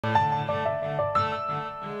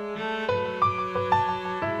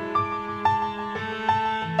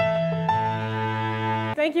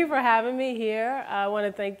Thank you for having me here. I want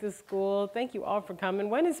to thank the school. Thank you all for coming.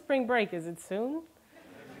 When is spring break? Is it soon?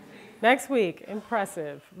 Next week.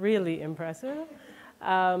 Impressive. Really impressive.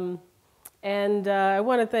 I want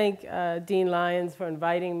to thank Dean Lyons for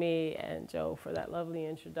inviting me and Joe for that lovely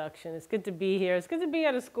introduction. It's good to be here. It's good to be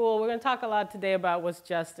at a school. We're going to talk a lot today about what's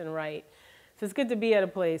just and right. So it's good to be at a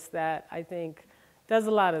place that I think does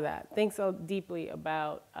a lot of that, thinks so deeply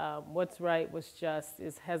about what's right, what's just,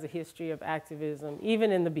 has a history of activism,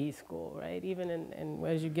 even in the B school, right? Even in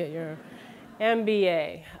as you get your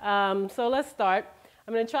MBA. So let's start.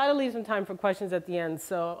 I'm going to try to leave some time for questions at the end,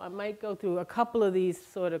 so I might go through a couple of these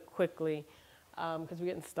sort of quickly because we're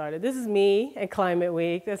getting started. This is me at Climate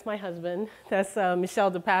Week. That's my husband. That's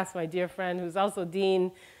Michelle DePass, my dear friend, who's also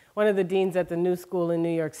dean, one of the deans at the New School in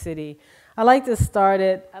New York City. I like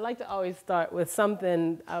to always start with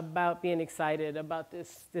something about being excited about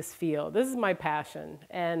this field. This is my passion,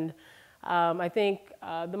 and I think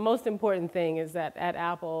the most important thing is that at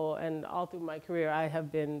Apple and all through my career, I have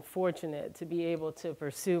been fortunate to be able to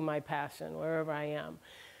pursue my passion wherever I am.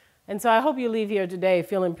 And so I hope you leave here today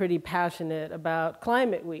feeling pretty passionate about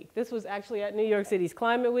Climate Week. This was actually at New York City's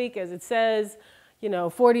Climate Week, as it says.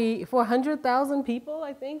 400,000 people,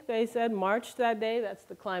 I think they said, marched that day. That's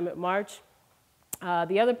the Climate March.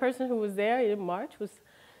 The other person who was there, he didn't march, was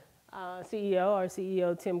our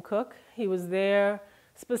CEO, Tim Cook. He was there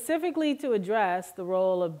specifically to address the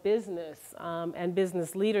role of business and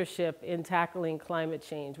business leadership in tackling climate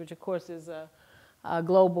change, which of course is a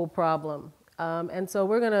global problem. And so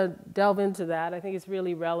we're going to delve into that. I think it's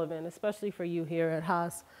really relevant, especially for you here at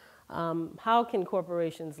Haas. How can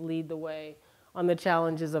corporations lead the way on the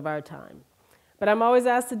challenges of our time? But I'm always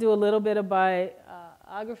asked to do a little bit of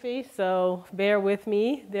biography, so bear with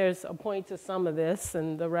me. There's a point to some of this,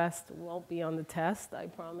 and the rest won't be on the test, I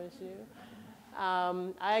promise you.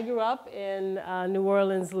 I grew up in New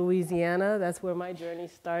Orleans, Louisiana. That's where my journey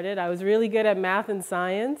started. I was really good at math and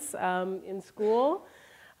science in school.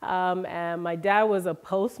 And my dad was a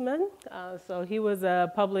postman, so he was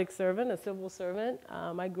a public servant, a civil servant.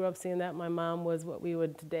 I grew up seeing that. My mom was what we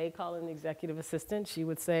would today call an executive assistant. She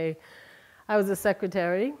would say I was a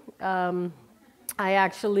secretary. I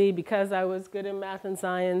actually, because I was good in math and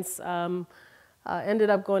science, ended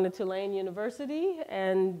up going to Tulane University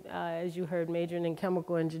and, as you heard, majoring in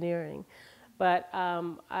chemical engineering. But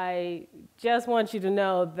I just want you to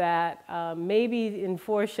know that maybe in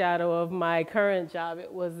foreshadow of my current job,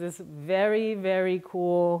 it was this very, very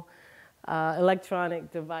cool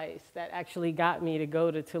electronic device that actually got me to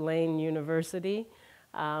go to Tulane University.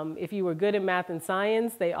 If you were good in math and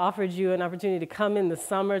science, they offered you an opportunity to come in the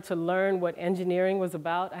summer to learn what engineering was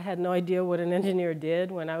about. I had no idea what an engineer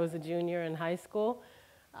did when I was a junior in high school.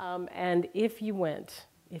 And if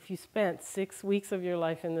you spent 6 weeks of your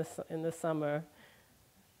life in the summer,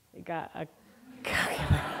 you got a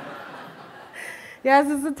calculator. Yes,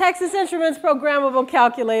 it's a Texas Instruments programmable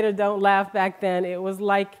calculator. Don't laugh. Back then, it was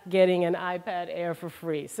like getting an iPad Air for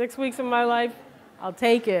free. 6 weeks of my life, I'll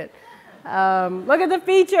take it. Look at the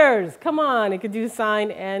features. Come on, it could do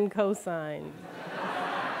sine and cosine.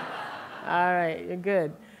 All right, you're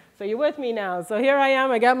good. So you're with me now. So here I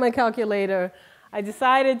am. I got my calculator. I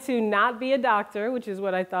decided to not be a doctor, which is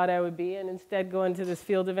what I thought I would be, and instead go into this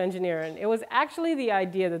field of engineering. It was actually the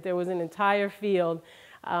idea that there was an entire field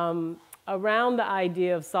around the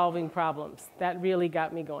idea of solving problems that really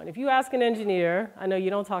got me going. If you ask an engineer, I know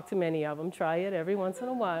you don't talk to many of them, try it every once in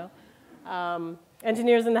a while.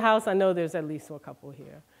 Engineers in the house, I know there's at least a couple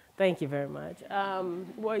here. Thank you very much.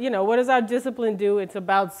 Well, what does our discipline do? It's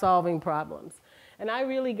about solving problems. And I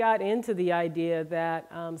really got into the idea that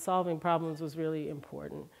solving problems was really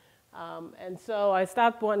important. And so I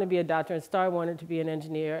stopped wanting to be a doctor and started wanting to be an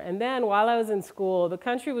engineer. And then while I was in school, the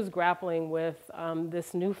country was grappling with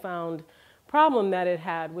this newfound problem that it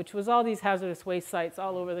had, which was all these hazardous waste sites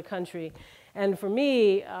all over the country. And for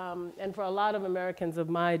me, and for a lot of Americans of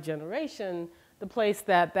my generation, the place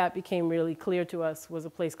that became really clear to us was a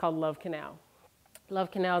place called Love Canal.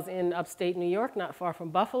 Love Canal's in upstate New York, not far from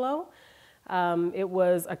Buffalo. It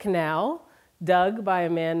was a canal dug by a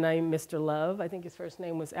man named Mr. Love. I think his first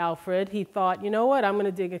name was Alfred. He thought, you know what, I'm going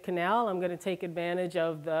to dig a canal. I'm going to take advantage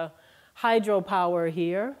of the hydropower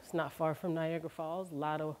here. It's not far from Niagara Falls, a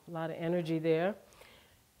lot of energy there.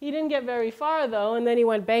 He didn't get very far, though, and then he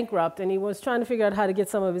went bankrupt, and he was trying to figure out how to get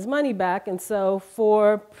some of his money back. And so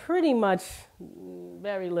for pretty much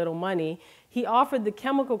very little money, he offered the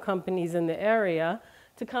chemical companies in the area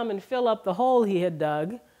to come and fill up the hole he had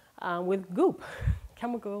dug with goop.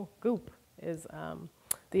 Chemical goop is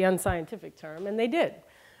the unscientific term, and they did.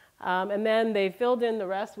 And then they filled in the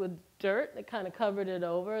rest with dirt. They kind of covered it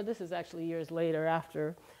over. This is actually years later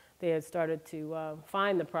after they had started to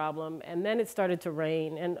find the problem. And then it started to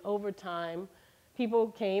rain. And over time,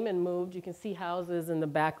 people came and moved. You can see houses in the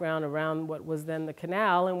background around what was then the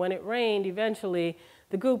canal. And when it rained, eventually,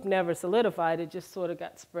 the goop never solidified. It just sort of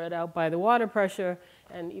got spread out by the water pressure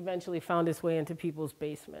and eventually found its way into people's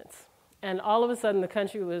basements. And all of a sudden, the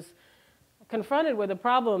country was confronted with a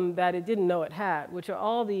problem that it didn't know it had, which are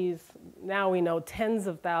all these, now we know, tens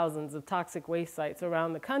of thousands of toxic waste sites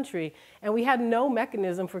around the country, and we had no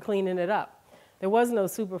mechanism for cleaning it up. There was no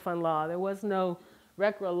Superfund law, there was no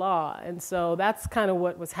RCRA law, and so that's kind of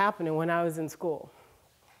what was happening when I was in school.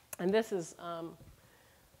 And this is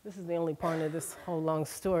the only part of this whole long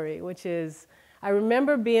story, which is, I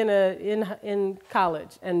remember being in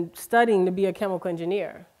college and studying to be a chemical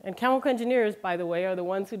engineer. And chemical engineers, by the way, are the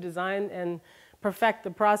ones who design and perfect the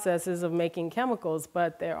processes of making chemicals,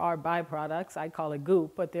 but there are byproducts. I call it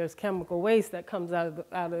goop, but there's chemical waste that comes out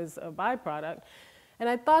as a byproduct. And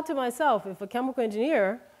I thought to myself, if a chemical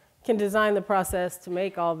engineer can design the process to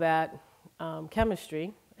make all that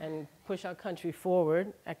chemistry and push our country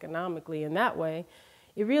forward economically in that way,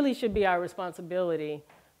 it really should be our responsibility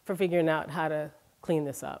for figuring out how to clean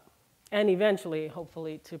this up and eventually,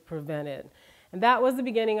 hopefully, to prevent it. And that was the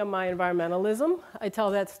beginning of my environmentalism. I tell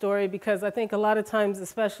that story because I think a lot of times,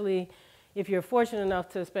 especially if you're fortunate enough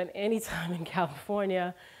to spend any time in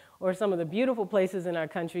California or some of the beautiful places in our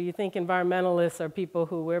country, you think environmentalists are people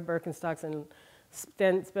who wear Birkenstocks and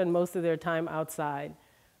spend most of their time outside.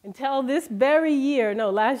 Until this very year, no,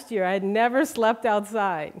 last year, I had never slept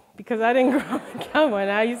outside because I didn't grow up in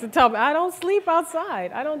California. I used to tell them, I don't sleep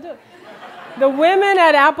outside. I don't do it. The women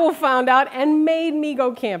at Apple found out and made me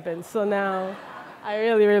go camping. So now I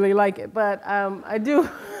really, really like it. But I do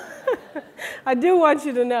want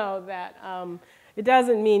you to know that it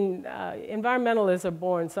doesn't mean environmentalists are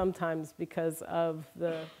born sometimes because of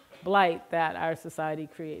the blight that our society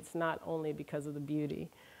creates, not only because of the beauty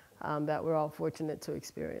that we're all fortunate to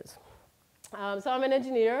experience. So I'm an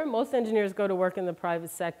engineer. Most engineers go to work in the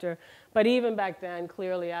private sector, but even back then,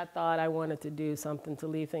 clearly I thought I wanted to do something to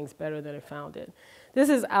leave things better than I found it. This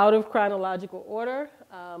is out of chronological order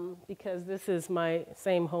because this is my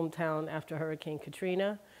same hometown after Hurricane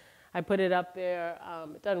Katrina. I put it up there.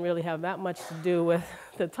 It doesn't really have that much to do with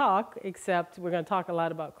the talk, except we're going to talk a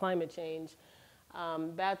lot about climate change.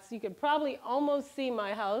 You could probably almost see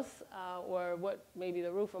my house or maybe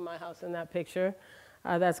the roof of my house in that picture.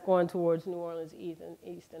 That's going towards New Orleans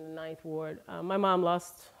East in the Ninth Ward. My mom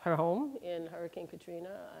lost her home in Hurricane Katrina,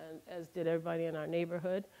 and as did everybody in our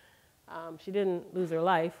neighborhood. She didn't lose her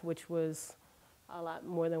life, which was a lot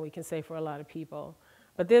more than we can say for a lot of people.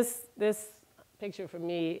 But this picture for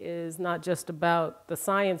me is not just about the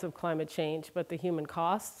science of climate change, but the human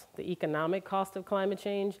cost, the economic cost of climate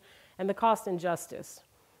change, and the cost and justice.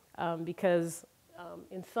 Because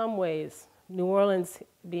in some ways, New Orleans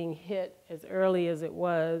being hit as early as it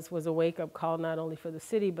was a wake-up call not only for the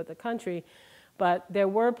city but the country. But there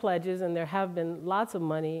were pledges and there have been lots of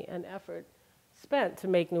money and effort spent to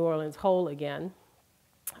make New Orleans whole again.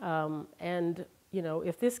 And you know,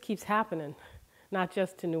 if this keeps happening, not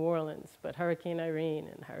just to New Orleans, but Hurricane Irene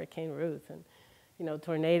and Hurricane Ruth and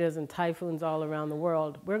tornadoes and typhoons all around the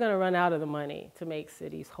world, we're going to run out of the money to make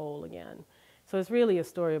cities whole again. So it's really a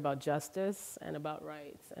story about justice and about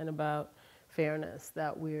rights and about fairness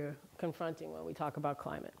that we're confronting when we talk about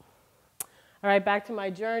climate. All right, back to my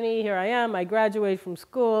journey. Here I am. I graduate from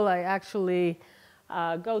school. I actually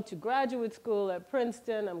go to graduate school at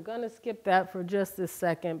Princeton. I'm going to skip that for just a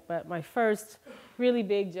second, but my first really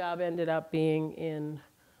big job ended up being in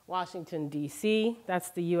Washington, D.C. That's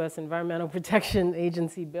the U.S. Environmental Protection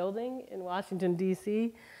Agency building in Washington,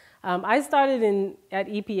 D.C. I started at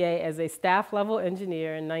EPA as a staff-level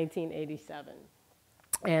engineer in 1987.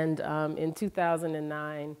 And in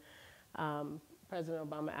 2009, President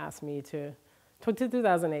Obama asked me to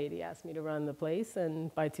 2008, he asked me to run the place,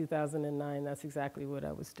 and by 2009, that's exactly what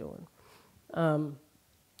I was doing.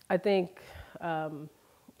 I think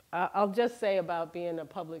I'll just say about being a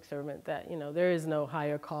public servant that there is no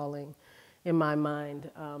higher calling in my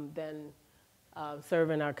mind than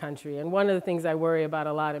serving our country. And one of the things I worry about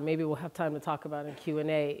a lot, and maybe we'll have time to talk about in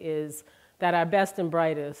Q&A, is that our best and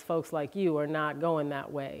brightest, folks like you, are not going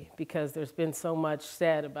that way because there's been so much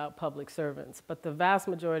said about public servants. But the vast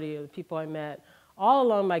majority of the people I met all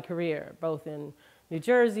along my career, both in New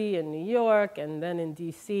Jersey and New York and then in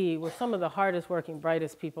DC, were some of the hardest working,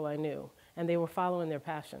 brightest people I knew. And they were following their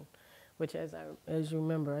passion, which as you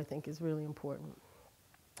remember, I think is really important.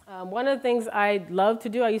 One of the things I loved to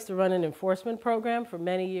do, I used to run an enforcement program for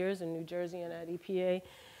many years in New Jersey and at EPA,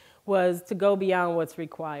 was to go beyond what's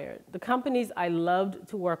required. The companies I loved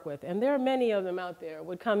to work with, and there are many of them out there,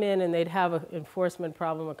 would come in and they'd have an enforcement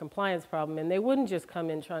problem, a compliance problem, and they wouldn't just come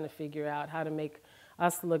in trying to figure out how to make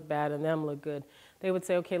us look bad and them look good. They would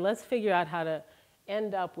say, okay, let's figure out how to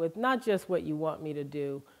end up with not just what you want me to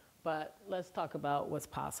do, but let's talk about what's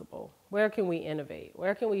possible. Where can we innovate?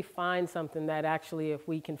 Where can we find something that actually, if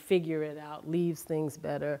we can figure it out, leaves things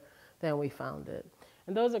better than we found it?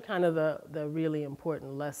 And those are kind of the really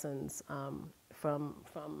important lessons from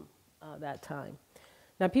that time.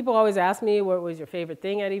 Now, people always ask me, what was your favorite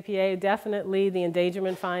thing at EPA? Definitely the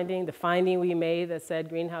endangerment finding, the finding we made that said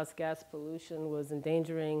greenhouse gas pollution was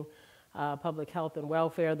endangering public health and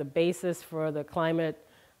welfare, the basis for the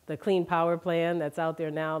Clean Power Plan that's out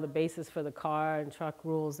there now, the basis for the car and truck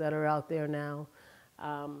rules that are out there now.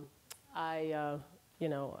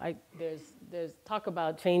 There's talk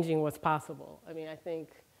about changing what's possible. I mean, I think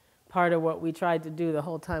part of what we tried to do the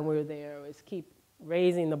whole time we were there was keep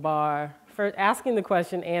raising the bar, first asking the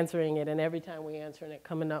question, answering it, and every time we answered it,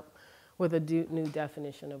 coming up with a new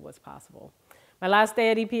definition of what's possible. My last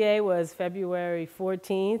day at EPA was February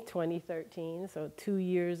 14th, 2013, so 2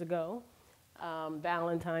 years ago,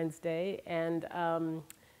 Valentine's Day. And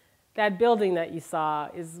that building that you saw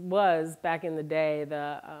was, back in the day,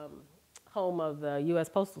 the home of the U.S.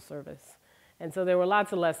 Postal Service. And so there were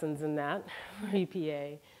lots of lessons in that for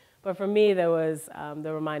EPA. But for me, there was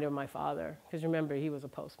the reminder of my father, because remember, he was a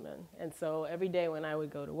postman. And so every day when I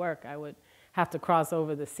would go to work, I would have to cross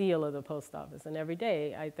over the seal of the post office. And every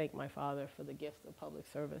day, I thank my father for the gift of public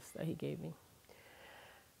service that he gave me.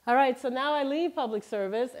 All right, so now I leave public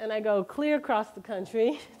service, and I go clear across the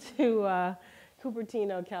country to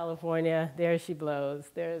Cupertino, California. There she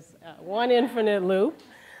blows. There's one infinite loop.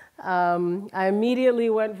 I immediately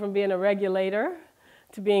went from being a regulator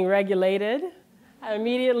to being regulated. I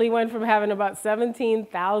immediately went from having about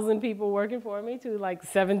 17,000 people working for me to like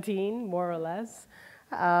 17, more or less.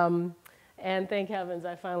 And thank heavens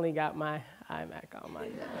I finally got my iMac on my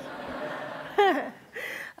desk.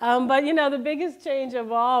 But you know, the biggest change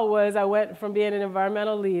of all was I went from being an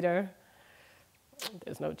environmental leader.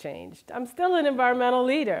 There's no change. I'm still an environmental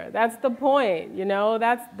leader. That's the point, you know.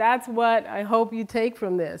 That's what I hope you take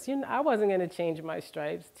from this. You know, I wasn't going to change my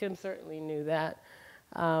stripes. Tim certainly knew that.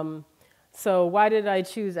 So why did I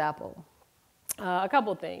choose Apple? A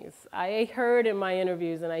couple things. I heard in my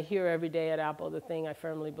interviews, and I hear every day at Apple, the thing I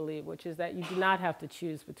firmly believe, which is that you do not have to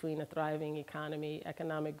choose between a thriving economy,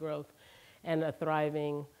 economic growth, and a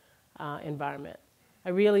thriving environment. I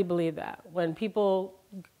really believe that. When people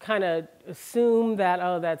kind of assume that,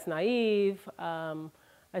 oh, that's naive,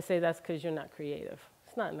 I say that's because you're not creative.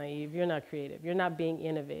 It's not naive, you're not creative, you're not being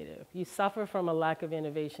innovative. You suffer from a lack of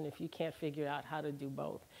innovation if you can't figure out how to do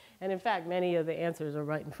both. And in fact, many of the answers are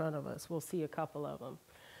right in front of us. We'll see a couple of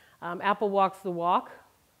them. Apple walks the walk.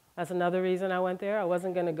 That's another reason I went there. I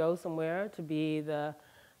wasn't going to go somewhere to be the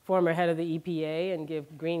former head of the EPA and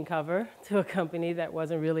give green cover to a company that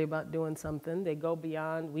wasn't really about doing something. They go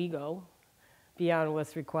beyond, we go beyond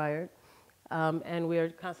what's required. And we're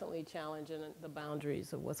constantly challenging the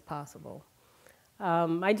boundaries of what's possible.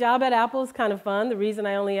 My job at Apple is kind of fun. The reason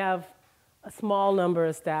I only have a small number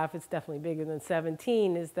of staff, it's definitely bigger than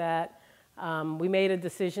 17, is that we made a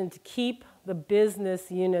decision to keep the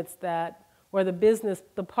business units or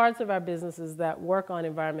the parts of our businesses that work on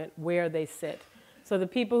environment where they sit. So the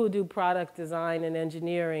people who do product design and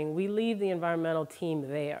engineering, we leave the environmental team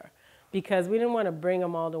there because we didn't want to bring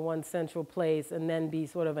them all to one central place and then be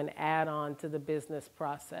sort of an add-on to the business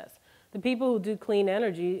process. The people who do clean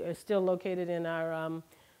energy are still located in our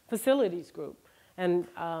facilities group. And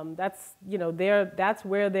that's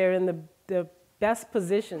where they're in the best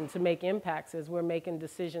position to make impacts as we're making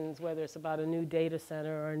decisions, whether it's about a new data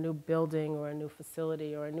center or a new building or a new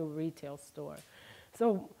facility or a new retail store.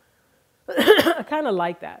 So I kind of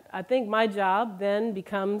like that. I think my job then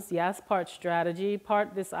becomes, yes, part strategy,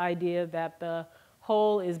 part this idea that the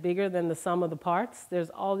whole is bigger than the sum of the parts. There's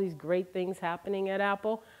all these great things happening at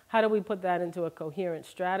Apple. How do we put that into a coherent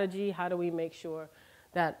strategy? How do we make sure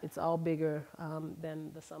that it's all bigger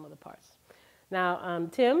than the sum of the parts? Now,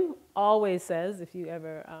 Tim always says, if you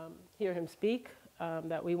ever hear him speak,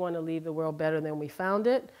 that we want to leave the world better than we found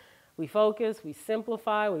it. We focus, we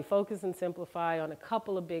simplify, we focus and simplify on a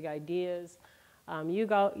couple of big ideas. You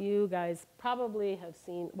guys probably have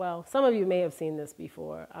seen, well, some of you may have seen this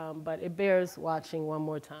before, but it bears watching one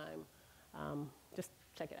more time. Just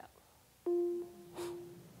check it out.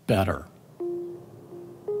 Better.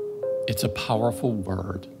 It's a powerful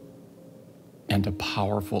word and a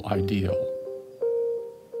powerful ideal.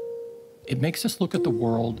 It makes us look at the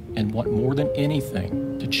world and want more than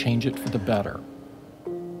anything to change it for the better.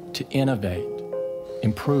 to innovate,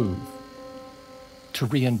 improve, to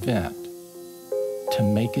reinvent, to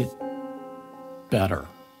make it better.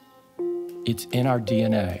 It's in our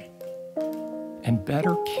DNA. And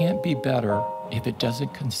better can't be better if it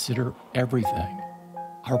doesn't consider everything: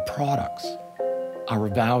 our products, our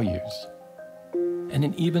values, and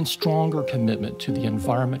an even stronger commitment to the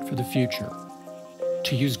environment for the future,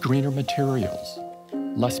 to use greener materials,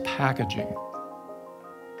 less packaging,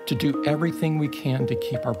 to do everything we can to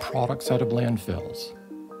keep our products out of landfills.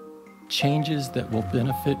 Changes that will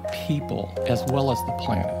benefit people as well as the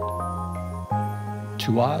planet.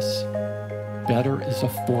 To us, better is a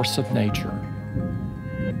force of nature.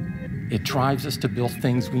 It drives us to build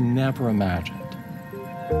things we never imagined.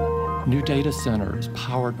 New data centers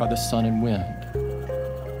powered by the sun and wind.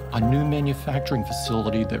 A new manufacturing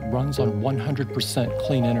facility that runs on 100%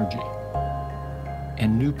 clean energy.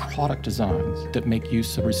 And new product designs that make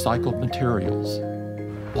use of recycled materials.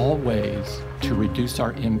 All ways to reduce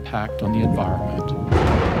our impact on the environment.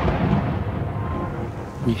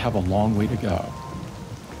 We have a long way to go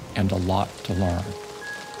and a lot to learn.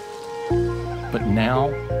 But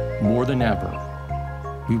now, more than ever,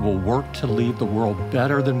 we will work to leave the world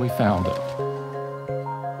better than we found it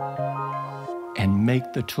and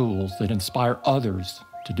make the tools that inspire others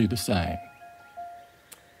to do the same.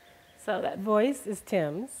 So that voice is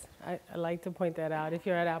Tim's. I like to point that out. If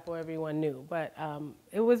you're at Apple, everyone knew. But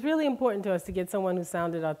it was really important to us to get someone who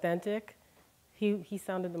sounded authentic. He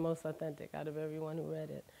sounded the most authentic out of everyone who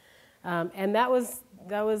read it. And that was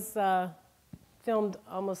filmed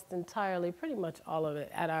almost entirely, pretty much all of it,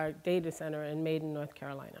 at our data center in Maiden, North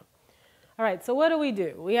Carolina. All right, so what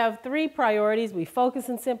do? We have 3 priorities. We focus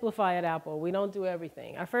and simplify at Apple. We don't do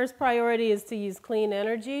everything. Our first priority is to use clean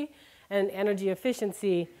energy and energy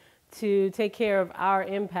efficiency to take care of our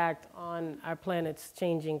impact on our planet's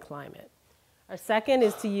changing climate. Our second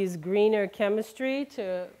is to use greener chemistry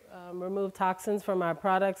to remove toxins from our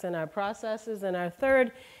products and our processes. And our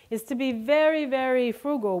third is to be very, very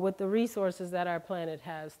frugal with the resources that our planet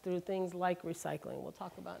has through things like recycling. We'll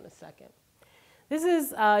talk about in a second. This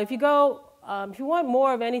is, if you want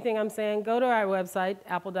more of anything I'm saying, go to our website,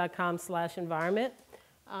 apple.com/environment.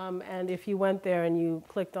 And if you went there and you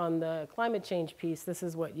clicked on the climate change piece, this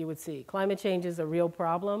is what you would see. Climate change is a real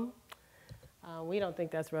problem. We don't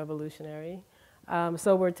think that's revolutionary.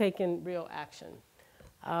 So we're taking real action.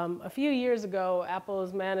 A few years ago,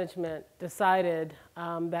 Apple's management decided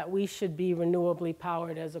that we should be renewably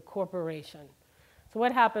powered as a corporation. So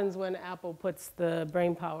what happens when Apple puts the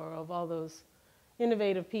brainpower of all those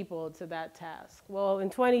innovative people to that task? Well, in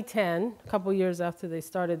 2010, a couple years after they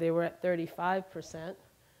started, they were at 35%.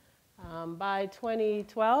 By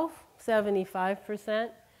 2012,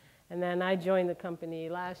 75%. And then I joined the company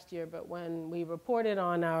last year, but when we reported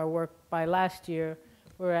on our work by last year,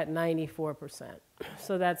 we're at 94%.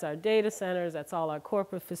 So that's our data centers, that's all our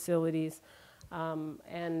corporate facilities,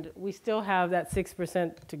 and we still have that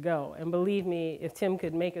 6% to go. And believe me, if Tim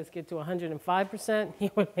could make us get to 105%,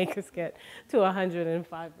 he would make us get to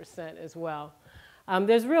 105% as well.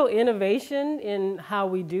 There's real innovation in how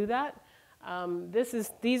we do that.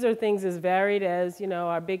 These are things as varied as,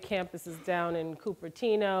 our big campuses down in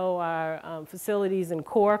Cupertino, our facilities in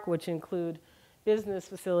Cork, which include business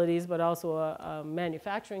facilities, but also a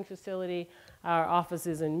manufacturing facility, our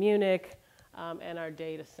offices in Munich, and our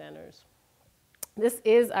data centers. This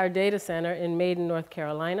is our data center in Maiden, North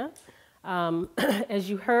Carolina. As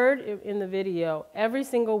you heard in the video, every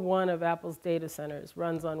single one of Apple's data centers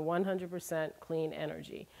runs on 100% clean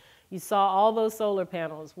energy. You saw all those solar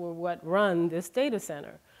panels were what run this data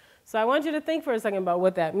center. So I want you to think for a second about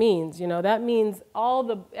what that means. That means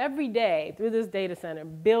every day through this data center,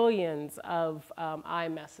 billions of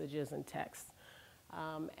iMessages and texts,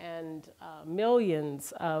 and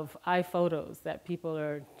millions of iPhotos that people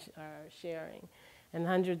are sharing, and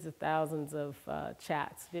hundreds of thousands of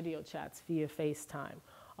video chats via FaceTime.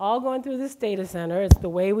 All going through this data center. It's the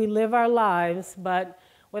way we live our lives, but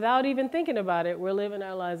without even thinking about it, we're living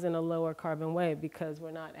our lives in a lower carbon way because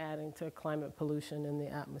we're not adding to climate pollution in the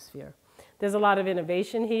atmosphere. There's a lot of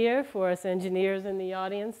innovation here for us engineers in the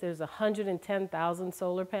audience. There's 110,000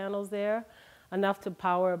 solar panels there, enough to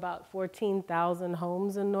power about 14,000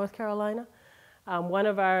 homes in North Carolina. We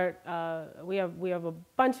have a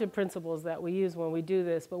bunch of principles that we use when we do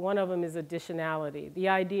this, but one of them is additionality. The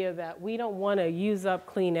idea that we don't want to use up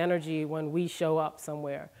clean energy when we show up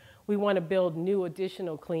somewhere. We want to build new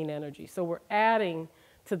additional clean energy. So we're adding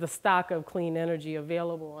to the stock of clean energy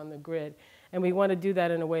available on the grid. And we want to do that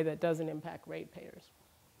in a way that doesn't impact ratepayers.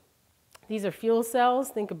 These are fuel cells.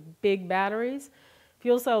 Think of big batteries.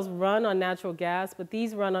 Fuel cells run on natural gas, but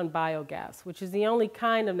these run on biogas, which is the only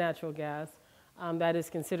kind of natural gas that is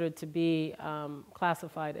considered to be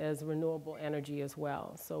classified as renewable energy as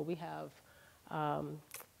well. So we have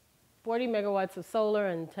 40 megawatts of solar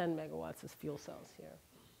and 10 megawatts of fuel cells here.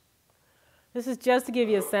 This is just to give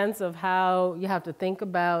you a sense of how you have to think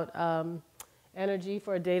about energy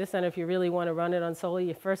for a data center. If you really want to run it on solar,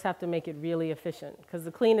 you first have to make it really efficient, because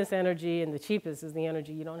the cleanest energy and the cheapest is the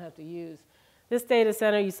energy you don't have to use. This data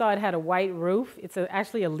center, you saw it had a white roof. It's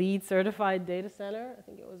actually a LEED certified data center. I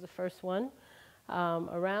think it was the first one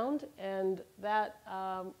around. And that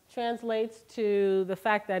translates to the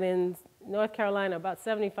fact that in North Carolina, about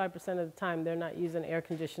 75% of the time, they're not using air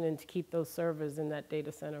conditioning to keep those servers in that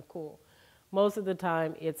data center cool. Most of the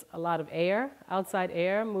time, it's a lot of air, outside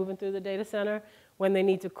air, moving through the data center. When they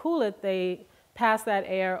need to cool it, they pass that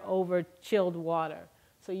air over chilled water.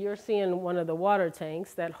 So you're seeing one of the water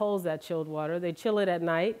tanks that holds that chilled water. They chill it at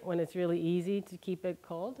night when it's really easy to keep it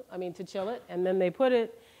cold, to chill it. And then they put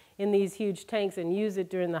it in these huge tanks and use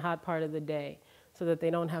it during the hot part of the day so that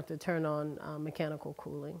they don't have to turn on mechanical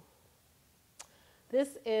cooling.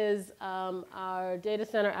 This is our data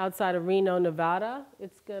center outside of Reno, Nevada.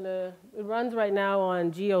 It runs right now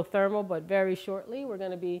on geothermal, but very shortly we're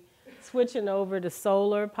going to be switching over to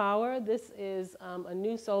solar power. This is a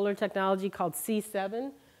new solar technology called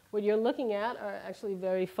C7. What you're looking at are actually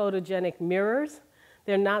very photogenic mirrors.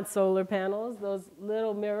 They're not solar panels. Those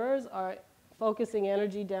little mirrors are focusing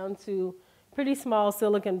energy down to pretty small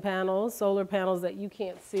silicon panels, solar panels that you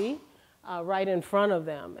can't see. Right in front of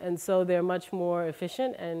them. And so they're much more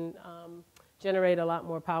efficient and generate a lot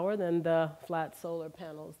more power than the flat solar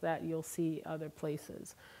panels that you'll see other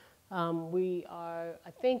places. We are,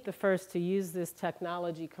 I think, the first to use this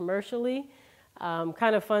technology commercially.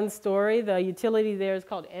 Kind of fun story. The utility there is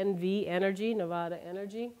called NV Energy, Nevada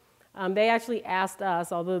Energy. They actually asked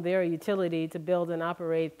us, although they're a utility, to build and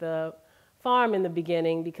operate the farm in the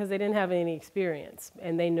beginning because they didn't have any experience.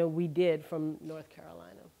 And they know we did from North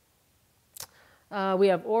Carolina. We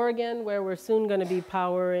have Oregon, where we're soon going to be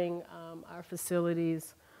powering our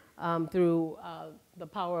facilities through the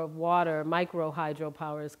power of water. Micro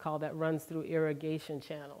hydropower is called, that runs through irrigation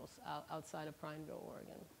channels outside of Prineville,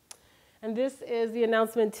 Oregon. And this is the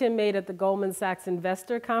announcement Tim made at the Goldman Sachs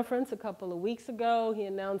Investor Conference a couple of weeks ago. He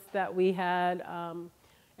announced that we had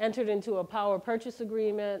entered into a power purchase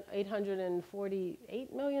agreement,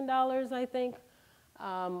 $848 million, I think,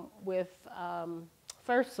 with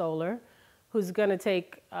First Solar, who's going to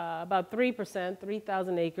take about 3%,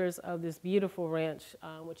 3,000 acres of this beautiful ranch,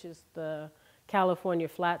 which is the California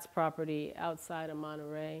Flats property outside of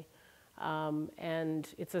Monterey. And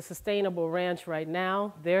it's a sustainable ranch right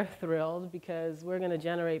now. They're thrilled because we're going to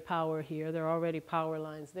generate power here. There are already power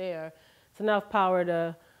lines there. It's enough power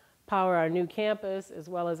to power our new campus, as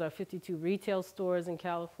well as our 52 retail stores in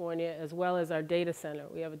California, as well as our data center.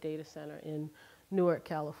 We have a data center in Newark,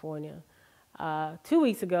 California. 2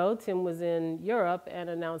 weeks ago, Tim was in Europe and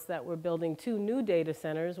announced that we're building 2 new data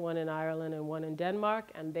centers, one in Ireland and one in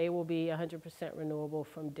Denmark, and they will be 100% renewable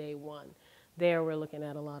from day one. There, we're looking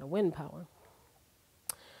at a lot of wind power.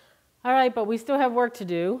 All right, but we still have work to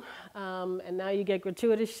do, and now you get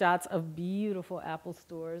gratuitous shots of beautiful Apple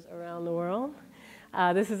stores around the world.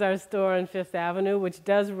 This is our store on Fifth Avenue, which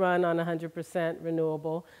does run on 100%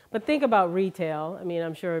 renewable. But think about retail. I mean,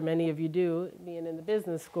 I'm sure many of you do, being in the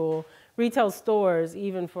business school. Retail stores,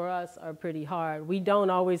 even for us, are pretty hard. We don't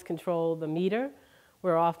always control the meter.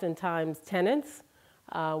 We're oftentimes tenants.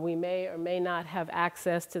 We may or may not have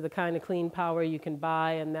access to the kind of clean power you can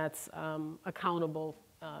buy, and that's accountable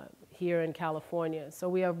here in California. So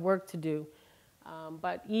we have work to do.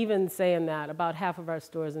 But even saying that, about half of our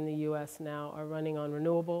stores in the US now are running on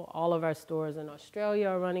renewable. All of our stores in Australia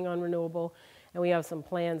are running on renewable. And we have some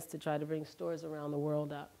plans to try to bring stores around the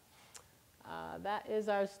world up. That is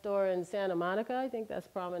our store in Santa Monica. I think that's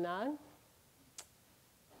Promenade.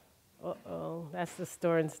 Uh-oh, that's the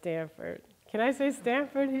store in Stanford. Can I say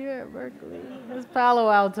Stanford here at Berkeley? It's Palo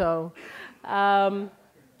Alto.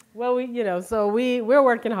 Well, we're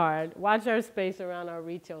working hard. Watch our space around our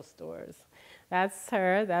retail stores. That's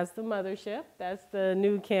her. That's the mothership. That's the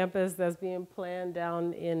new campus that's being planned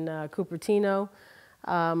down in Cupertino.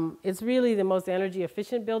 It's really the most energy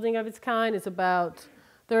efficient building of its kind. It's about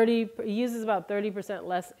it uses about 30%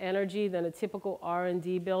 less energy than a typical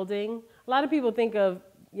R&D building. A lot of people think of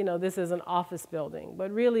this as an office building, but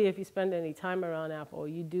really, if you spend any time around Apple,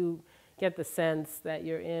 you do get the sense that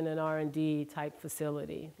you're in an R&D type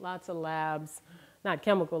facility. Lots of labs, not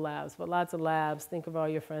chemical labs, but lots of labs. Think of all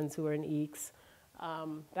your friends who are in EECS.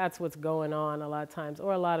 That's what's going on a lot of times,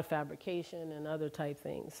 or a lot of fabrication and other type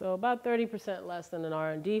things. So about 30% less than an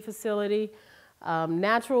R&D facility.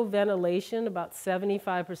 Natural ventilation, about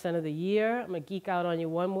 75% of the year. I'm going to geek out on you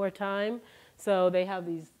one more time. So they have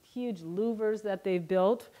these huge louvers that they've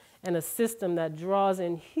built and a system that draws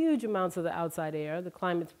in huge amounts of the outside air. The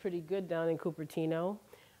climate's pretty good down in Cupertino.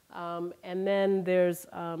 And then there's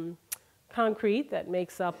concrete that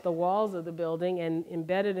makes up the walls of the building, and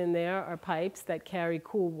embedded in there are pipes that carry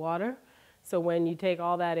cool water. So when you take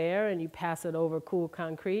all that air and you pass it over cool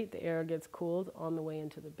concrete, the air gets cooled on the way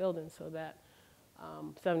into the building, so that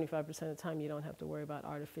 75% of the time you don't have to worry about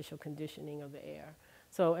artificial conditioning of the air.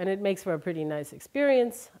 So, and it makes for a pretty nice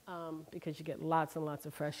experience because you get lots and lots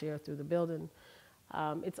of fresh air through the building.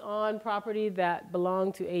 It's on property that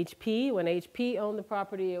belonged to HP. When HP owned the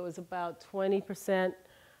property, it was about 20%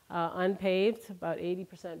 unpaved, about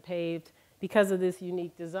 80% paved. Because of this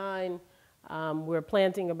unique design, we're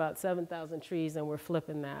planting about 7,000 trees and we're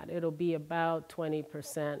flipping that. It'll be about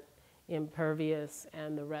 20% impervious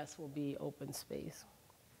and the rest will be open space.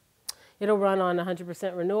 It'll run on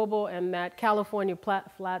 100% renewable, and that California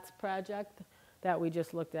Flats project that we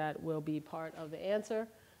just looked at will be part of the answer.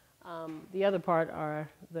 The other part are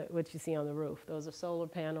what you see on the roof. Those are solar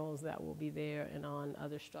panels that will be there and on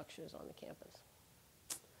other structures on the campus.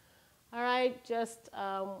 All right, just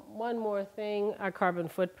one more thing, our carbon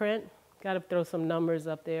footprint. Got to throw some numbers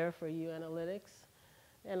up there for you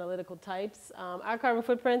analytical types. Our carbon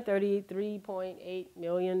footprint, 33.8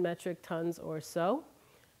 million metric tons or so.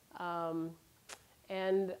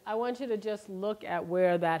 And I want you to just look at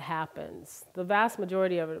where that happens. The vast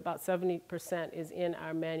majority of it, about 70%, is in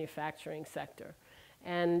our manufacturing sector.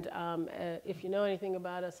 And if you know anything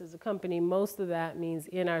about us as a company, most of that means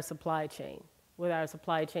in our supply chain, with our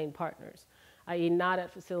supply chain partners, i.e. not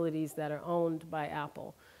at facilities that are owned by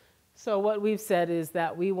Apple. So what we've said is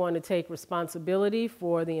that we want to take responsibility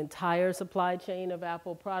for the entire supply chain of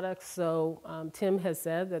Apple products. So Tim has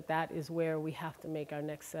said that that is where we have to make our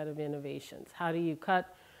next set of innovations. How do you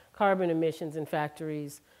cut carbon emissions in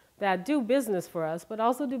factories that do business for us, but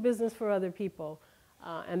also do business for other people,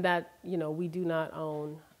 and that we do not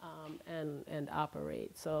own and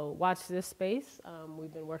operate. So watch this space.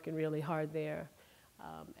 We've been working really hard there,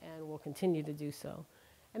 and we'll continue to do so.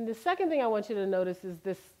 And the second thing I want you to notice is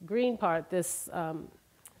this green part, the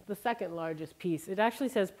second largest piece. It actually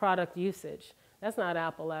says product usage. That's not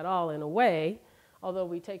Apple at all in a way, although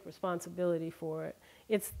we take responsibility for it.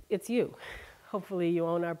 It's you. Hopefully you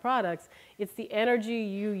own our products. It's the energy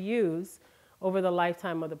you use over the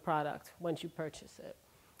lifetime of the product once you purchase it.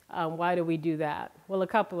 Why do we do that? Well, a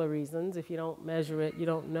couple of reasons. If you don't measure it, you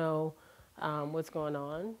don't know what's going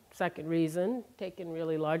on. Second reason, taken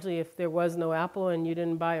really largely, if there was no Apple and you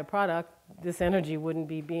didn't buy a product, this energy wouldn't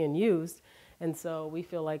be being used. And so we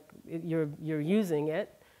feel like you're using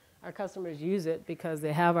it. Our customers use it because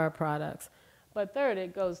they have our products. But third,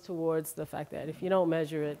 it goes towards the fact that if you don't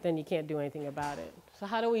measure it, then you can't do anything about it. So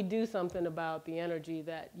how do we do something about the energy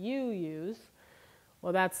that you use?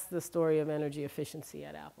 Well, that's the story of energy efficiency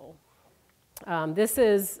at Apple. This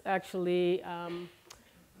is actually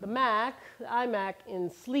the iMac in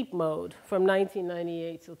sleep mode from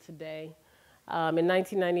 1998 till today. In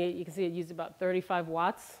 1998, you can see it used about 35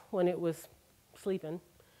 watts when it was sleeping.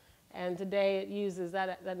 And today it uses,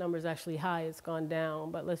 that number is actually high, it's gone down,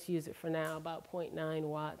 but let's use it for now, about 0.9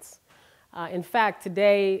 watts. In fact,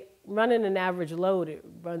 today, running an average load, it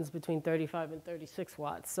runs between 35 and 36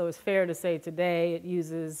 watts. So it's fair to say today it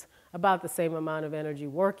uses about the same amount of energy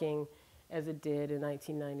working as it did in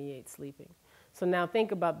 1998 sleeping. So now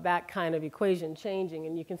think about that kind of equation changing,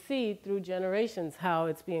 and you can see through generations how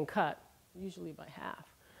it's being cut, usually by half.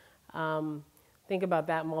 Think about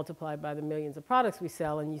that multiplied by the millions of products we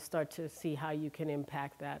sell, and you start to see how you can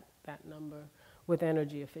impact that number with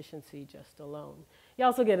energy efficiency just alone. You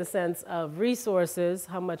also get a sense of resources,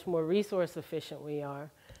 how much more resource efficient we are.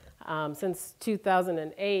 Since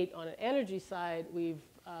 2008, on an energy side, we've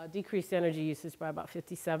decreased energy usage by about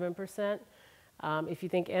 57%. If you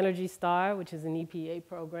think Energy Star, which is an EPA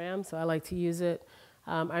program, so I like to use it,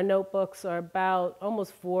 our notebooks are about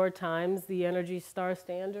almost 4 times the Energy Star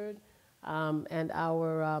standard. And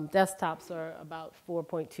our desktops are about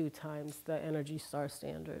 4.2 times the Energy Star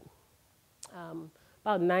standard.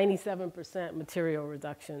 About 97% material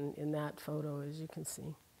reduction in that photo, as you can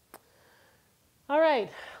see. All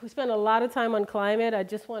right, we spent a lot of time on climate. I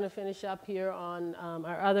just want to finish up here on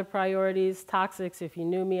our other priorities. Toxics, if you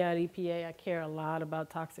knew me at EPA, I care a lot about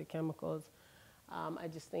toxic chemicals. I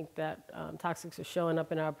just think that toxics are showing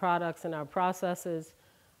up in our products and our processes.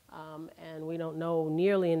 And we don't know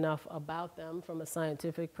nearly enough about them from a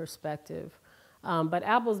scientific perspective. But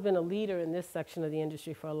Apple's been a leader in this section of the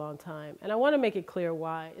industry for a long time. And I want to make it clear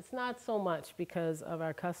why. It's not so much because of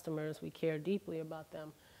our customers, we care deeply about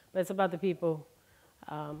them, but it's about the people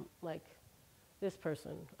like this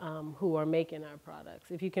person who are making our products.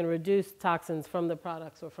 If you can reduce toxins from the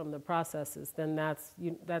products or from the processes, then that's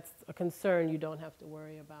a concern you don't have to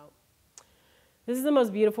worry about. This is the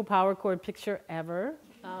most beautiful power cord picture ever.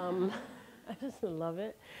 I just love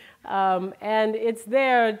it. And it's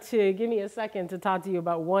there to give me a second to talk to you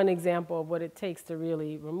about one example of what it takes to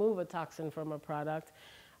really remove a toxin from a product.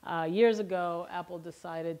 Years ago, Apple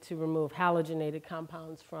decided to remove halogenated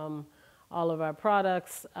compounds from all of our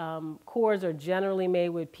products. Cores are generally made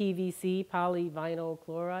with PVC, polyvinyl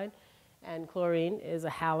chloride, and chlorine is a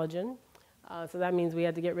halogen. So that means we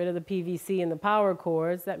had to get rid of the PVC in the power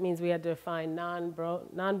cords. That means we had to find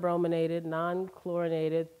non-brominated,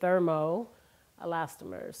 non-chlorinated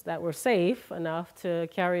thermoelastomers that were safe enough to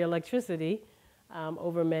carry electricity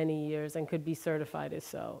over many years and could be certified as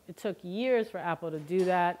so. It took years for Apple to do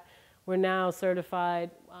that. We're now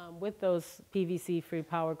certified with those PVC-free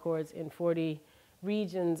power cords in 40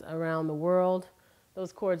 regions around the world.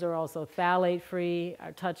 Those cords are also phthalate-free.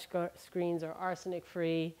 Our touch screens are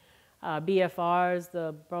arsenic-free. BFRs,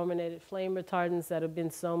 the brominated flame retardants that have been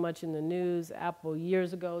so much in the news, Apple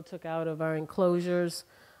years ago took out of our enclosures.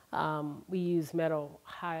 We use metal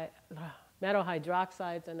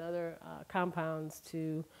hydroxides and other compounds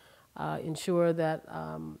to ensure that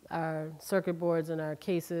our circuit boards and our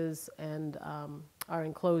cases and our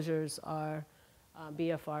enclosures are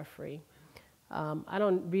BFR free. I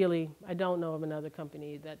don't know of another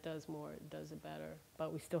company that does more, does it better,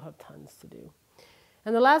 but we still have tons to do.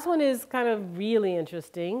 And the last one is kind of really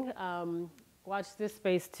interesting. Watch this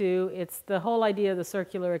space too. It's the whole idea of the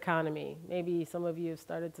circular economy. Maybe some of you have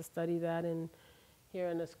started to study that here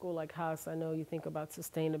in a school like Haas. I know you think about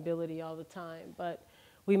sustainability all the time, but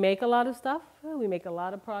we make a lot of stuff. We make a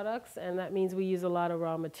lot of products, and that means we use a lot of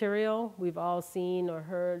raw material. We've all seen or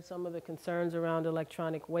heard some of the concerns around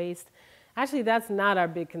electronic waste. Actually, that's not our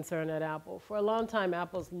big concern at Apple. For a long time,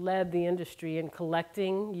 Apple's led the industry in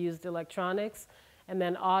collecting used electronics and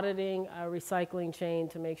then auditing our recycling chain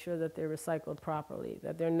to make sure that they're recycled properly,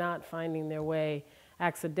 that they're not finding their way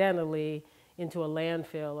accidentally into a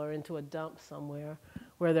landfill or into a dump somewhere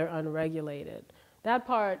where they're unregulated. That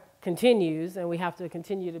part continues, and we have to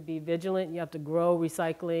continue to be vigilant. You have to grow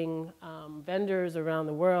recycling vendors around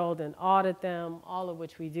the world and audit them, all of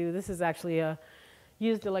which we do. This is actually a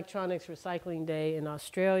Used Electronics Recycling Day in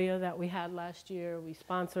Australia that we had last year. We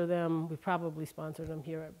sponsor them. We probably sponsor them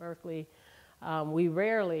here at Berkeley. We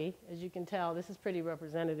rarely, as you can tell, this is pretty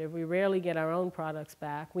representative, we rarely get our own products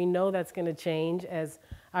back. We know that's going to change as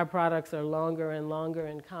our products are longer and longer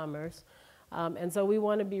in commerce. And so we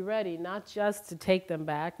want to be ready, not just to take them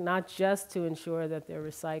back, not just to ensure that they're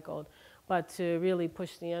recycled, but to really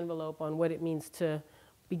push the envelope on what it means to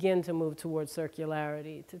begin to move towards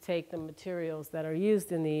circularity, to take the materials that are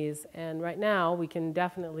used in these. And right now, we can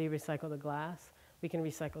definitely recycle the glass. We can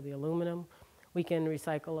recycle the aluminum. We can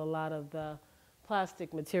recycle a lot of the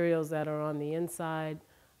plastic materials that are on the inside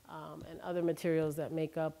and other materials that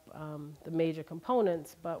make up the major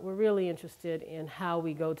components, but we're really interested in how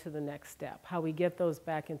we go to the next step, how we get those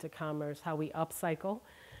back into commerce, how we upcycle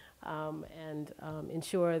and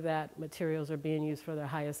ensure that materials are being used for their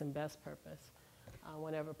highest and best purpose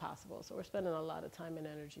whenever possible. So we're spending a lot of time and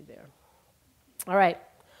energy there. All right,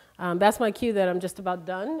 that's my cue that I'm just about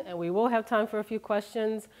done, and we will have time for a few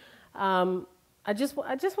questions. I just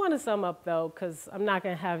want to sum up, though, because I'm not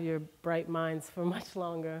going to have your bright minds for much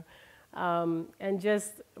longer, and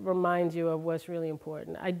just remind you of what's really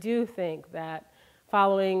important. I do think that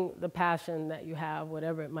following the passion that you have,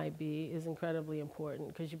 whatever it might be, is incredibly important,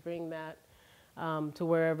 because you bring that to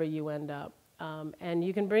wherever you end up. And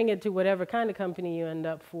you can bring it to whatever kind of company you end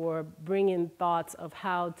up for, bring in thoughts of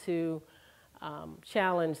how to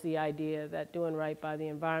challenge the idea that doing right by the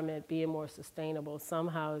environment, being more sustainable,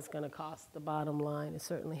 somehow is going to cost the bottom line. It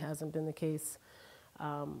certainly hasn't been the case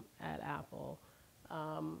at Apple.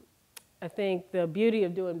 I think the beauty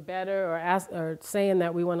of doing better or saying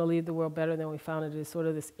that we want to leave the world better than we found it is sort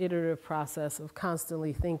of this iterative process of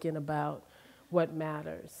constantly thinking about what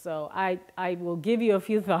matters. So I will give you a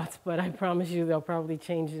few thoughts, but I promise you they'll probably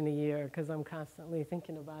change in a year because I'm constantly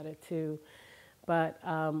thinking about it too. But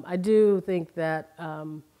I do think that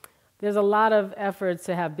there's a lot of efforts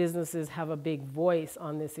to have businesses have a big voice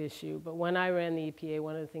on this issue. But when I ran the EPA,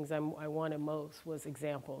 one of the things I wanted most was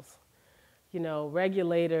examples. You know,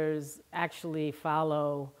 regulators actually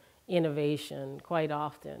follow innovation quite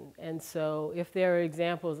often. And so if there are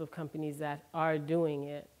examples of companies that are doing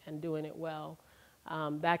it and doing it well,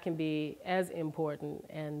 that can be as important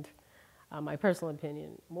and, my personal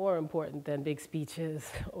opinion, more important than big speeches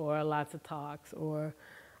or lots of talks or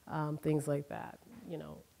things like that. You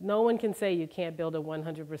know, no one can say you can't build a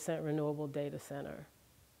 100% renewable data center.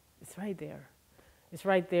 It's right there. It's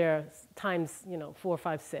right there times, 4,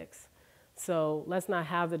 5, 6. So let's not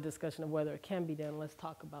have the discussion of whether it can be done. Let's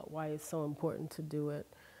talk about why it's so important to do it.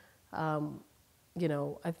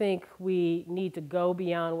 I think we need to go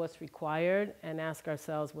beyond what's required and ask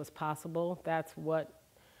ourselves what's possible. That's what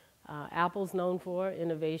Apple's known for,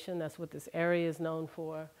 innovation. That's what this area is known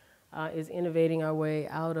for, is innovating our way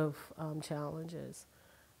out of challenges.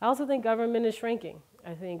 I also think government is shrinking.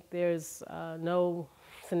 I think there's no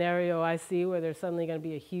scenario I see where there's suddenly going to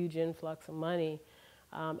be a huge influx of money.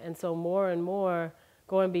 And so more and more,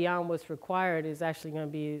 going beyond what's required is actually going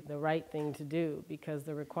to be the right thing to do because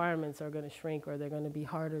the requirements are going to shrink or they're going to be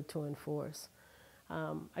harder to enforce.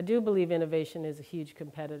 I do believe innovation is a huge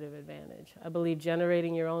competitive advantage. I believe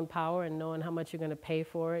generating your own power and knowing how much you're going to pay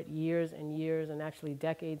for it years and years and actually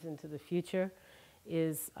decades into the future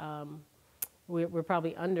is, we're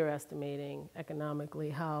probably underestimating economically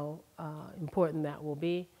how important that will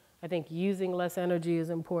be. I think using less energy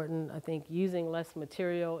is important. I think using less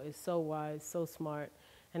material is so wise, so smart.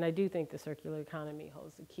 And I do think the circular economy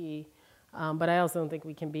holds the key. But I also don't think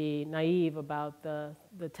we can be naive about the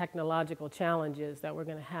technological challenges that we're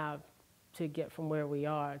going to have to get from where we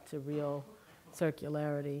are to real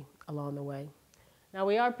circularity along the way. Now,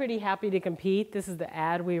 we are pretty happy to compete. This is the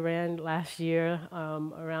ad we ran last year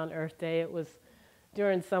around Earth Day. It was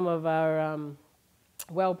during some of our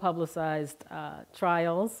well-publicized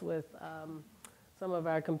trials with some of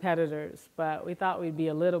our competitors. But we thought we'd be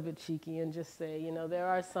a little bit cheeky and just say, there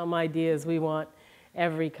are some ideas we want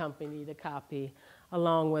every company to copy,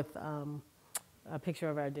 along with a picture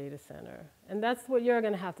of our data center. And that's what you're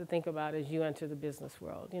going to have to think about as you enter the business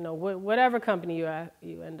world. Whatever company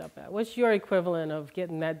you end up at, what's your equivalent of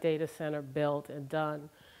getting that data center built and done?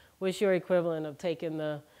 What's your equivalent of taking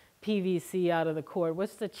the PVC out of the cord?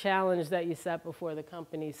 What's the challenge that you set before the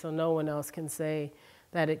company so no one else can say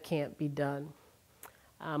that it can't be done?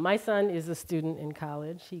 My son is a student in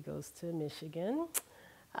college. He goes to Michigan.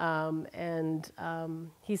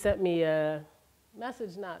 He sent me a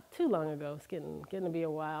message not too long ago. It's getting to be a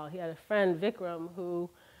while. He had a friend, Vikram, who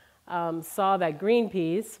saw that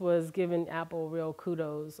Greenpeace was giving Apple real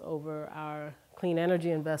kudos over our clean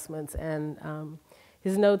energy investments. And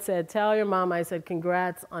his note said, "Tell your mom I said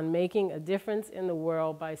congrats on making a difference in the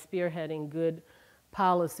world by spearheading good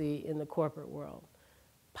policy in the corporate world."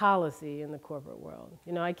 Policy in the corporate world.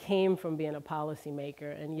 I came from being a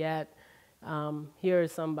policymaker, and yet here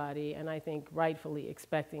is somebody, and I think rightfully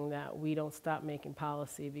expecting that we don't stop making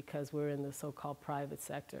policy because we're in the so-called private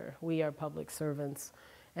sector. We are public servants,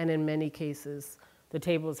 and in many cases, the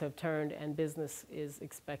tables have turned and business is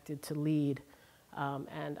expected to lead.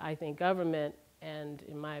 And I think government and,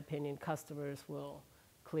 in my opinion, customers will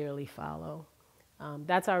clearly follow.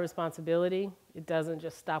 That's our responsibility. It doesn't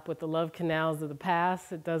just stop with the love canals of the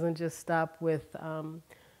past. It doesn't just stop with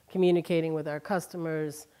communicating with our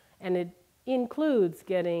customers. And it includes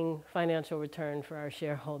getting financial return for our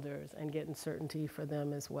shareholders and getting certainty for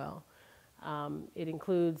them as well. It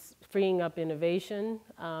includes freeing up innovation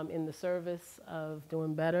in the service of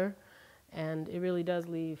doing better. And it really does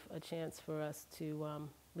leave a chance for us to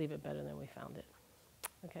leave it better than we found it.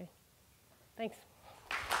 Okay? Thanks.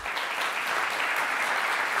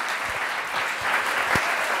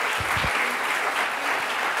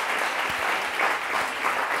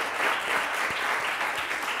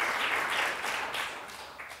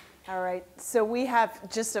 All right, so we have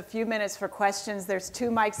just a few minutes for questions. There's 2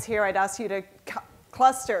 mics here. I'd ask you to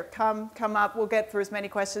cluster, come up. We'll get through as many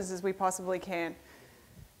questions as we possibly can.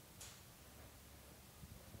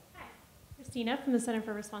 Hi, Christina from the Center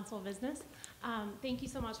for Responsible Business. Thank you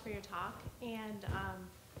so much for your talk. And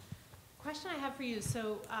question I have for you,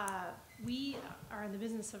 so we are in the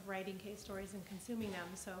business of writing case stories and consuming them.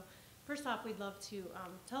 So first off, we'd love to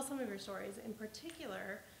tell some of your stories. In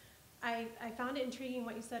particular, I found it intriguing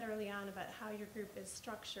what you said early on about how your group is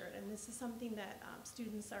structured, and this is something that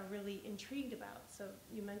students are really intrigued about. So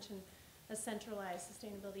you mentioned a centralized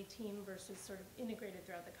sustainability team versus sort of integrated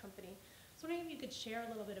throughout the company. So I'm wondering if you could share a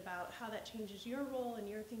little bit about how that changes your role and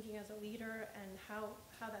your thinking as a leader and how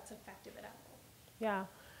that's effective at Apple. Yeah,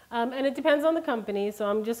 and it depends on the company, so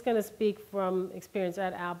I'm just going to speak from experience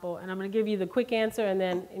at Apple, and I'm going to give you the quick answer and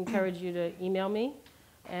then encourage you to email me,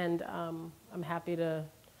 and I'm happy to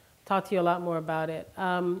talk to you a lot more about it.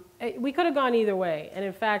 We could have gone either way, and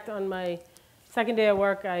in fact, on my second day at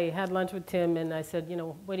work, I had lunch with Tim, and I said,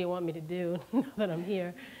 what do you want me to do now that I'm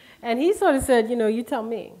here? And he sort of said, you tell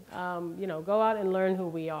me, go out and learn who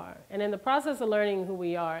we are. And in the process of learning who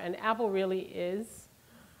we are, and Apple really is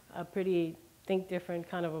a pretty think different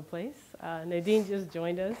kind of a place. Nadine just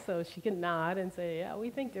joined us, so she can nod and say, yeah,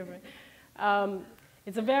 we think different.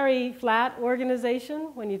 It's a very flat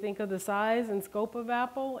organization when you think of the size and scope of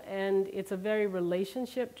Apple, and it's a very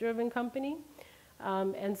relationship-driven company.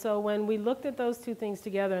 And so when we looked at those two things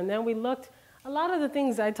together, and then we looked, a lot of the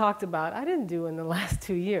things I talked about, I didn't do in the last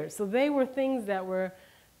 2 years. So they were things that were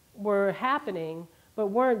happening, but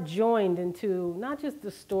weren't joined into not just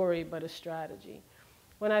the story, but a strategy.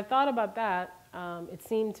 When I thought about that, it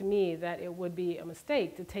seemed to me that it would be a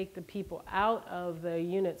mistake to take the people out of the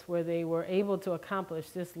units where they were able to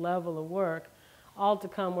accomplish this level of work, all to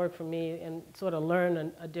come work for me and sort of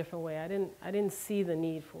learn a different way. I didn't see the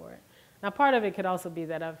need for it. Now, part of it could also be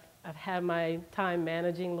that I've had my time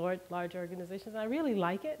managing large organizations. I really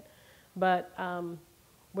like it, but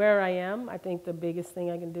where I am, I think the biggest thing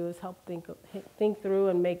I can do is help think through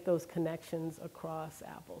and make those connections across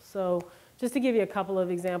Apple. So just to give you a couple of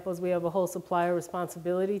examples, we have a whole supplier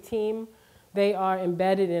responsibility team. They are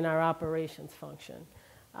embedded in our operations function.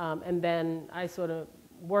 And then I sort of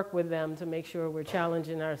work with them to make sure we're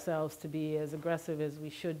challenging ourselves to be as aggressive as we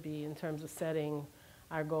should be in terms of setting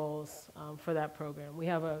our goals for that program. We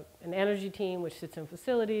have an energy team which sits in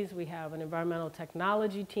facilities. We have an environmental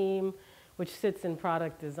technology team which sits in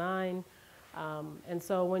product design. And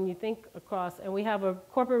so when you think across, and we have a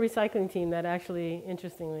corporate recycling team that actually,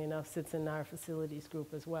 interestingly enough, sits in our facilities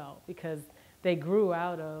group as well, because they grew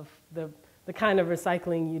out of the kind of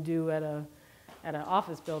recycling you do at an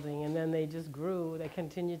office building, and then they just grew, they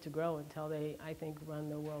continued to grow until they, I think, run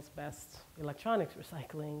the world's best electronics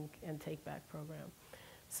recycling and take-back program.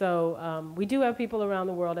 So we do have people around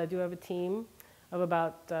the world. I do have a team of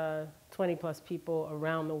about 20 plus people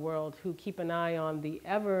around the world who keep an eye on the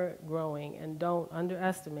ever-growing, and don't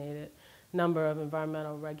underestimate it, number of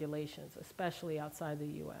environmental regulations, especially outside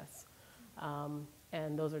the US.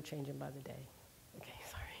 And those are changing by the day. Okay,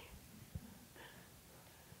 sorry.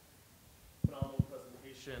 Phenomenal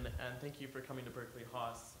presentation, and thank you for coming to Berkeley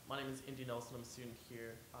Haas. My name is Indy Nelson. I'm a student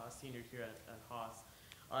here, senior here at Haas.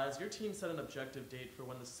 As your team set an objective date for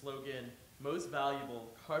when the slogan, most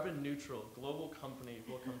valuable, carbon neutral, global company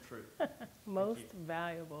will come true. Most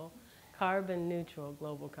valuable, carbon neutral,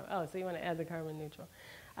 global company. Oh, so you want to add the carbon neutral.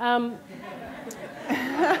 I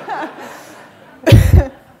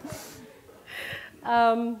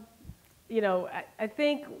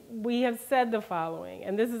think we have said the following,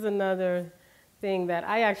 and this is another thing that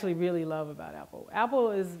I actually really love about Apple.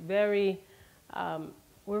 Apple is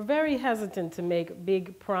we're very hesitant to make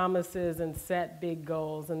big promises and set big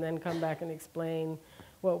goals and then come back and explain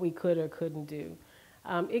what we could or couldn't do.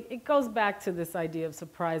 It goes back to this idea of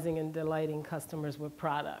surprising and delighting customers with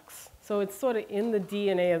products. So it's sort of in the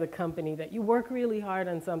DNA of the company that you work really hard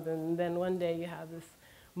on something, and then one day you have this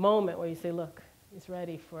moment where you say, look, it's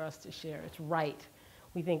ready for us to share. It's right.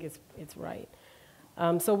 We think it's right.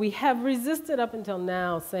 So we have resisted up until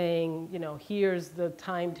now saying, here's the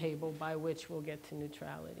timetable by which we'll get to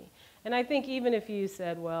neutrality. And I think even if you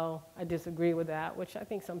said, well, I disagree with that, which I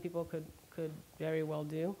think some people could very well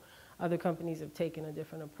do, other companies have taken a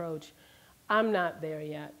different approach. I'm not there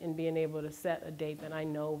yet in being able to set a date that I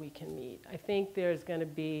know we can meet. I think there's going to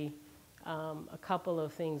be a couple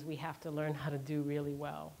of things we have to learn how to do really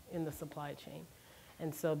well in the supply chain.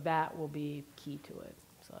 And so that will be key to it.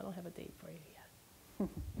 So I don't have a date for you yet.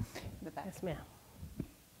 Yes, ma'am.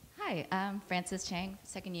 Hi, I'm Frances Chang,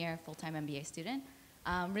 second year full-time MBA student.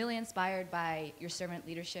 Really inspired by your servant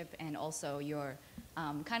leadership and also your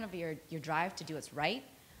your drive to do what's right,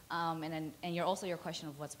 and also your question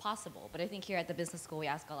of what's possible. But I think here at the business school we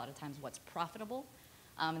ask a lot of times what's profitable,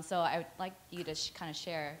 and so I would like you to kind of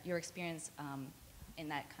share your experience in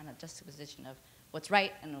that kind of juxtaposition of what's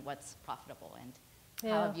right and what's profitable, and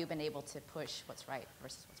how have you been able to push what's right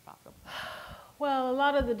versus what's profitable? Well, a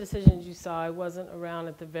lot of the decisions you saw, I wasn't around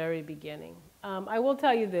at the very beginning. I will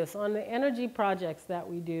tell you this, on the energy projects that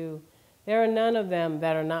we do, there are none of them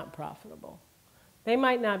that are not profitable. They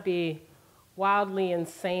might not be wildly,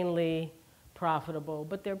 insanely profitable,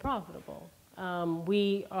 but they're profitable.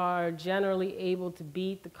 We are generally able to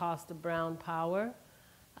beat the cost of brown power.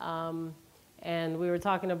 And we were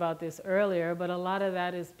talking about this earlier, but a lot of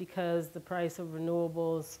that is because the price of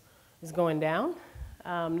renewables is going down.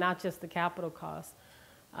 Not just the capital cost.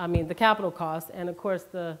 The capital cost, and of course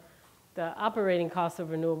the operating cost of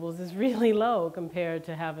renewables is really low compared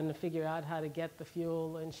to having to figure out how to get the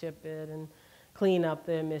fuel and ship it and clean up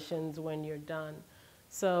the emissions when you're done.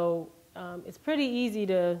 So it's pretty easy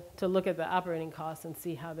to look at the operating costs and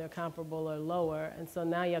see how they're comparable or lower. And so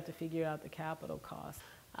now you have to figure out the capital costs.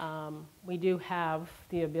 We do have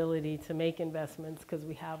the ability to make investments because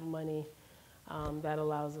we have money that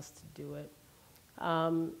allows us to do it.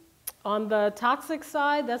 On the toxic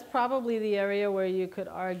side, that's probably the area where you could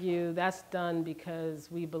argue that's done because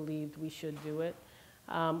we believed we should do it.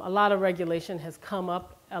 A lot of regulation has come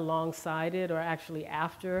up alongside it or actually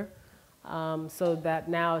after, so that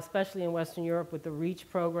now, especially in Western Europe with the REACH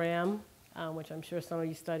program, which I'm sure some of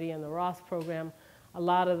you study, and the Ross program, a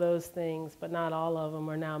lot of those things, but not all of them,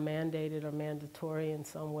 are now mandated or mandatory in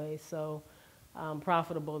some way. So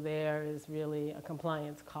profitable there is really a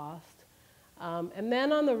compliance cost. And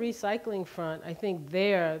then on the recycling front, I think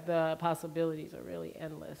there the possibilities are really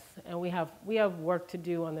endless. And we have work to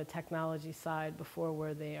do on the technology side before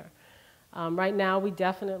we're there. Right now, we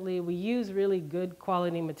use really good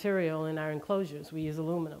quality material in our enclosures. We use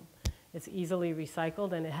aluminum. It's easily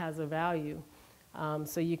recycled and it has a value.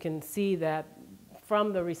 So you can see that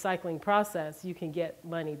from the recycling process, you can get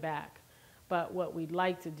money back. But what we'd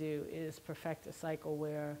like to do is perfect a cycle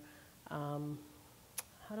where, how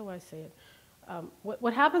do I say it?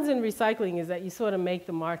 What happens in recycling is that you sort of make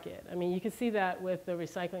the market. I mean, you can see that with the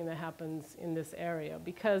recycling that happens in this area.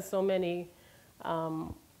 Because so many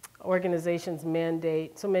organizations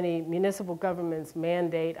mandate, so many municipal governments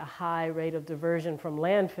mandate a high rate of diversion from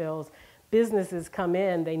landfills, businesses come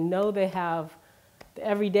in, they know they have,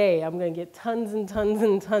 every day I'm going to get tons and tons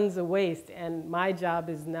and tons of waste, and my job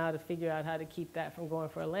is now to figure out how to keep that from going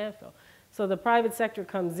for a landfill. So the private sector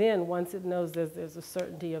comes in once it knows there's a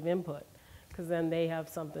certainty of input, because then they have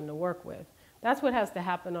something to work with. That's what has to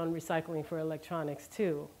happen on recycling for electronics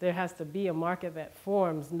too. There has to be a market that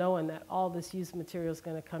forms knowing that all this used material is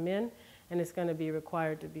going to come in and it's going to be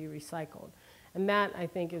required to be recycled. And that, I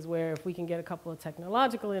think, is where if we can get a couple of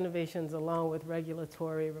technological innovations along with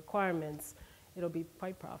regulatory requirements, it'll be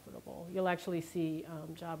quite profitable. You'll actually see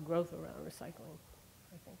job growth around recycling,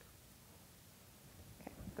 I think.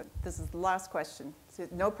 Okay, good. This is the last question. So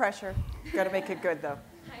no pressure. You've got to make it good, though.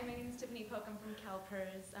 Hi, my name is Tiffany Polk. I'm from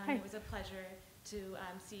Perez. It was a pleasure to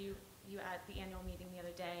see you at the annual meeting the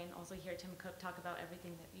other day and also hear Tim Cook talk about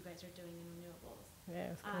everything that you guys are doing in renewables.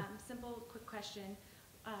 Yeah, it's cool. Simple, quick question.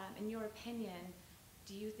 In your opinion,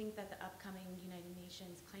 do you think that the upcoming United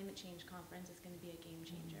Nations Climate Change Conference is going to be a game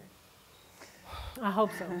changer? I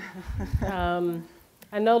hope so.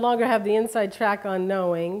 I no longer have the inside track on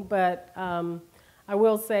knowing, but I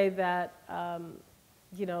will say that,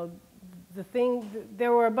 you know,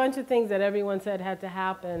 there were a bunch of things that everyone said had to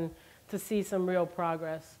happen to see some real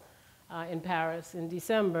progress in Paris in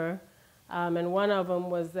December. And one of them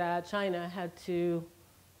was that China had to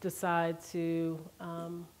decide to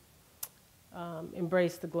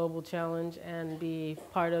embrace the global challenge and be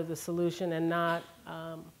part of the solution and not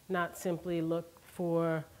simply look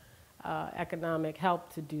for economic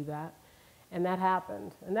help to do that. And that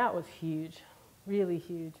happened. And that was huge, really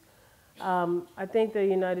huge. I think the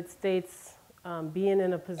United States being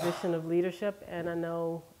in a position of leadership, and I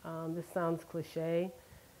know this sounds cliche,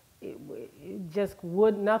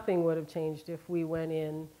 nothing would have changed if we went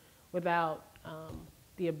in without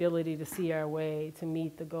the ability to see our way to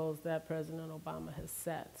meet the goals that President Obama has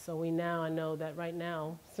set. So I know that right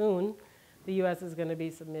now, soon, the U.S. is going to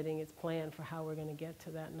be submitting its plan for how we're going to get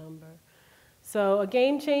to that number. So a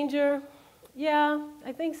game changer, yeah,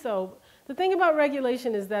 I think so. The thing about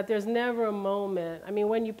regulation is that there's never a moment. I mean,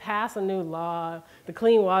 when you pass a new law, the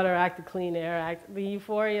Clean Water Act, the Clean Air Act, the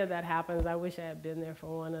euphoria that happens, I wish I had been there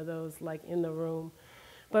for one of those, like in the room.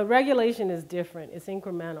 But regulation is different. It's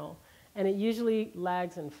incremental. And it usually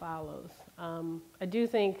lags and follows. I do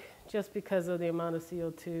think just because of the amount of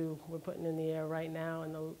CO2 we're putting in the air right now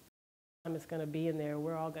and the time it's going to be in there,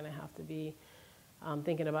 we're all going to have to be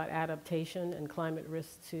thinking about adaptation and climate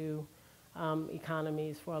risks to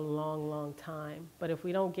economies for a long, long time. But if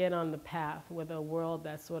we don't get on the path with a world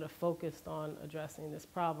that's sort of focused on addressing this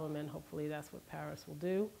problem, and hopefully that's what Paris will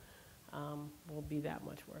do, we'll be that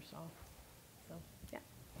much worse off. So, yeah.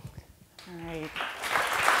 All right.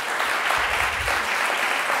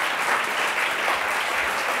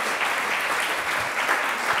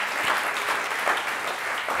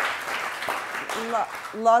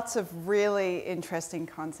 Lots of really interesting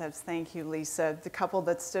concepts. Thank you, Lisa. The couple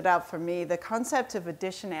that stood out for me, the concept of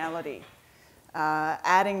additionality,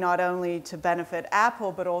 adding not only to benefit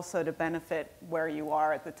Apple, but also to benefit where you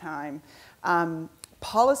are at the time.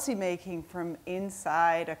 Policy making from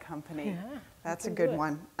inside a company. Yeah, that's a good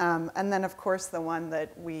one. And then, of course, the one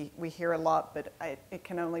that we hear a lot, but it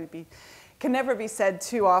can never be said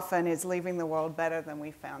too often, is leaving the world better than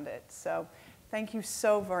we found it. So Thank you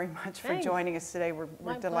so very much for joining us today. We're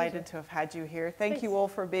delighted to have had you here. Thank you all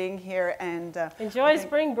for being here. And enjoy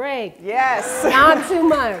spring break. Yes. Not too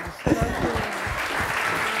much. Not too much.